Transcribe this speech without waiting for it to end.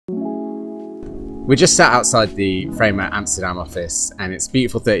We're just sat outside the Framer Amsterdam office, and it's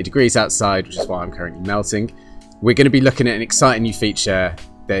beautiful 30 degrees outside, which is why I'm currently melting. We're going to be looking at an exciting new feature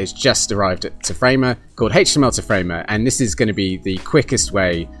that has just arrived to Framer called HTML to Framer, and this is going to be the quickest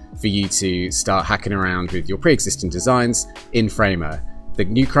way for you to start hacking around with your pre-existing designs in Framer. The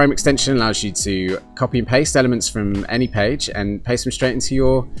new Chrome extension allows you to copy and paste elements from any page and paste them straight into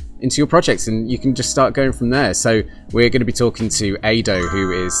your project, and you can just start going from there. So we're going to be talking to Ado,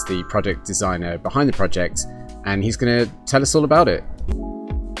 who is the product designer behind the project, and he's going to tell us all about it.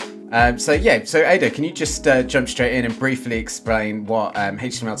 So Ado, can you just jump straight in and briefly explain what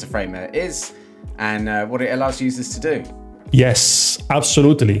HTML to Framer is and what it allows users to do? Yes,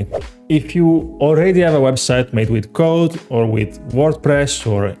 absolutely. If you already have a website made with code or with WordPress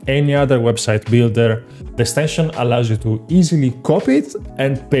or any other website builder, the extension allows you to easily copy it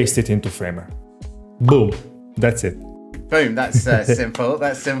and paste it into Framer. Boom, that's it. Boom, that's simple.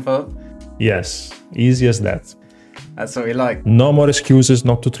 That's simple. Yes, easy as that. That's what we like. No more excuses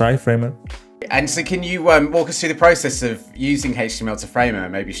not to try Framer. And so can you walk us through the process of using HTML to Framer?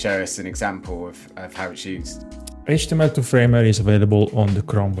 Maybe show us an example of how it's used. HTML to Framer is available on the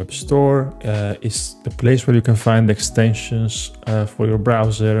Chrome Web Store. It's the place where you can find extensions for your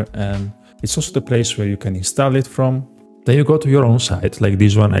browser, and it's also the place where you can install it from. Then you go to your own site, like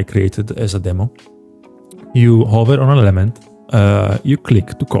this one I created as a demo. You hover on an element, you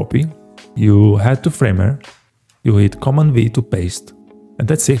click to copy, you head to Framer, you hit Command V to paste, and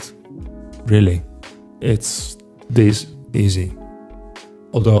that's it. Really, it's this easy.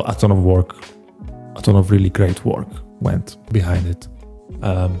 Although a ton of work. A ton of really great work went behind it.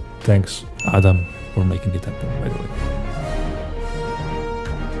 Thanks, Adam, for making it happen, by the way.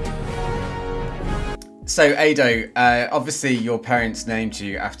 So, Ado, obviously your parents named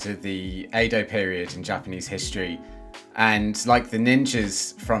you after the Edo period in Japanese history. And like the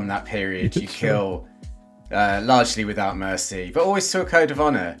ninjas from that period, you kill largely without mercy, but always to a code of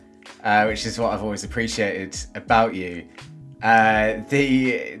honor, which is what I've always appreciated about you.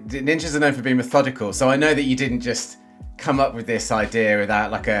 The ninjas are known for being methodical, so I know that you didn't just come up with this idea without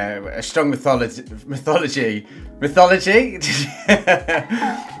like a strong mythology.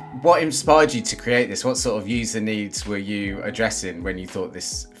 What inspired you to create this? What sort of user needs were you addressing when you thought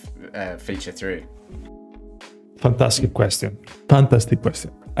this feature through? Fantastic question. Fantastic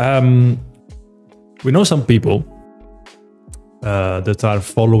question. We know some people that are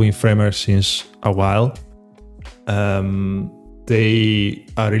following Framer since a while. They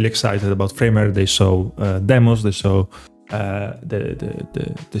are really excited about Framer. They saw demos. They saw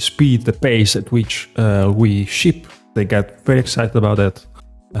the speed, the pace at which we ship. They get very excited about that.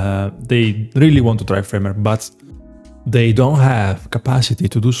 They really want to try Framer, but they don't have capacity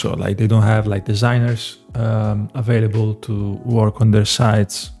to do so. Like they don't have like designers available to work on their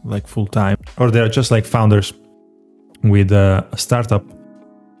sites like full time, or they're just like founders with a startup.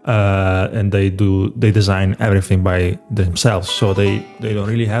 And they design everything by themselves, so they don't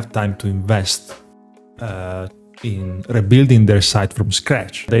really have time to invest in rebuilding their site from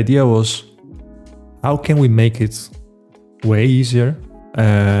scratch. The idea was, how can we make it way easier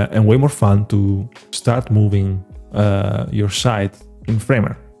and way more fun to start moving your site in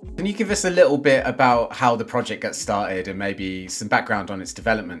Framer? Can you give us a little bit about how the project got started and maybe some background on its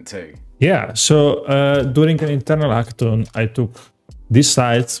development too? Yeah, so during an internal hackathon, I took this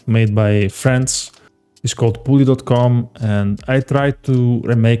site made by friends. It's called Puli.com, and I tried to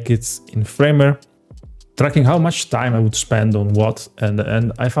remake it in Framer, tracking how much time I would spend on what,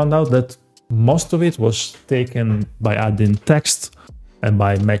 and I found out that most of it was taken by adding text and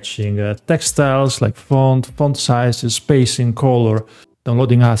by matching text styles like font sizes, spacing, color,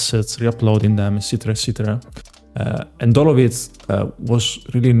 downloading assets, re-uploading them, etc., etc. And all of it was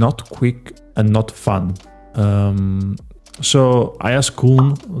really not quick and not fun. So I asked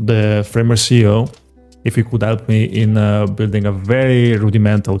Koen, the Framer CEO, if he could help me in building a very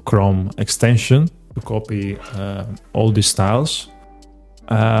rudimental Chrome extension to copy all these styles.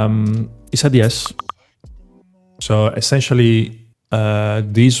 He said yes. So essentially,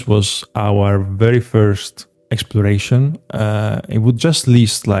 this was our very first exploration. It would just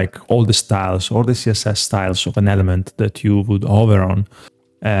list like all the styles, all the CSS styles of an element that you would hover on.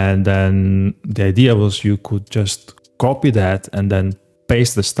 And then the idea was you could just copy that and then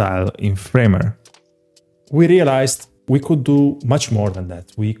paste the style in Framer. We realized we could do much more than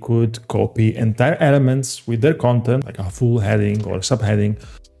that. We could copy entire elements with their content, like a full heading or a subheading,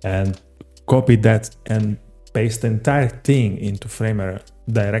 and copy that and paste the entire thing into Framer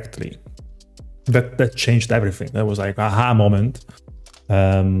directly. That changed everything. That was like aha moment.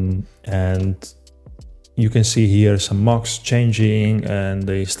 And You can see here some mocks changing, and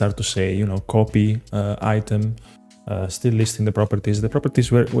they start to say, you know, copy item, still listing the properties. The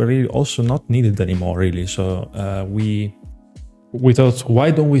properties were really also not needed anymore, really. So we thought,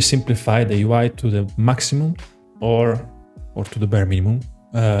 why don't we simplify the UI to the maximum or to the bare minimum?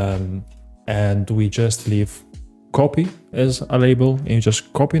 And we just leave copy as a label, and you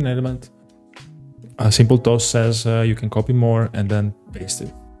just copy an element. A simple toss says you can copy more, and then paste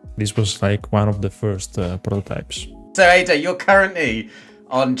it. This was like one of the first prototypes. So Ada, you're currently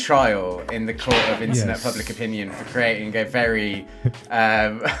on trial in the court of internet Yes. public opinion for creating a very,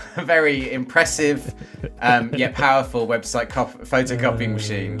 very impressive yet powerful website photocopying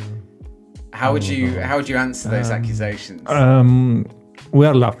machine. How would you answer those accusations? We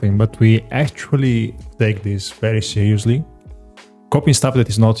are laughing, but we actually take this very seriously. Copying stuff that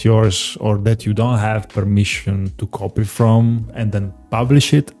is not yours or that you don't have permission to copy from and then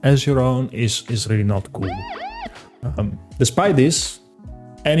publish it as your own is really not cool. Despite this,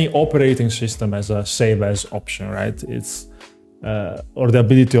 any operating system has a save as option, right? It's or the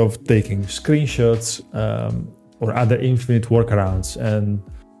ability of taking screenshots or other infinite workarounds. And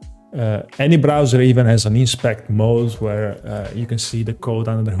any browser even has an inspect mode where you can see the code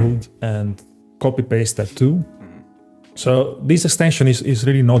under the hood and copy paste that too. So this extension is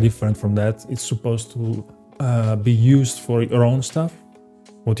really no different from that. It's supposed to be used for your own stuff,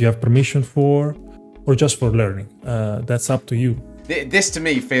 what you have permission for, or just for learning. That's up to you. This to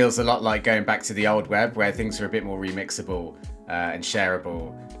me feels a lot like going back to the old web where things are a bit more remixable and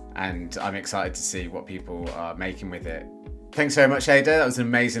shareable, and I'm excited to see what people are making with it. Thanks very much, Ada. That was an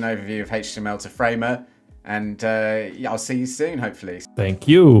amazing overview of HTML to Framer, and yeah, I'll see you soon, hopefully. Thank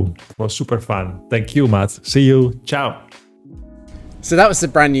you. It was super fun. Thank you, Matt. See you. Ciao. So that was the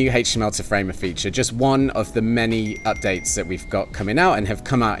brand new HTML to Framer feature, just one of the many updates that we've got coming out and have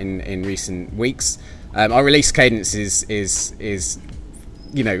come out in recent weeks. Our release cadence is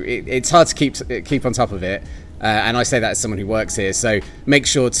you know, it's hard to keep on top of it, and I say that as someone who works here. So make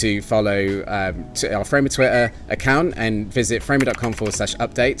sure to follow our Framer Twitter account and visit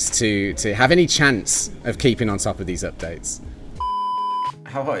framer.com/updates to have any chance of keeping on top of these updates.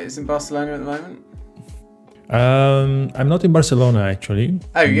 How hot is it in Barcelona at the moment? I'm not in Barcelona actually.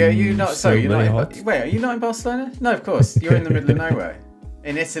 Oh yeah, you're not. Still Sorry, you're very not. hot. Wait, are you not in Barcelona? No, of course. You're in the middle of nowhere,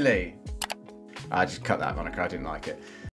 in Italy. I just cut that, Monica. I didn't like it.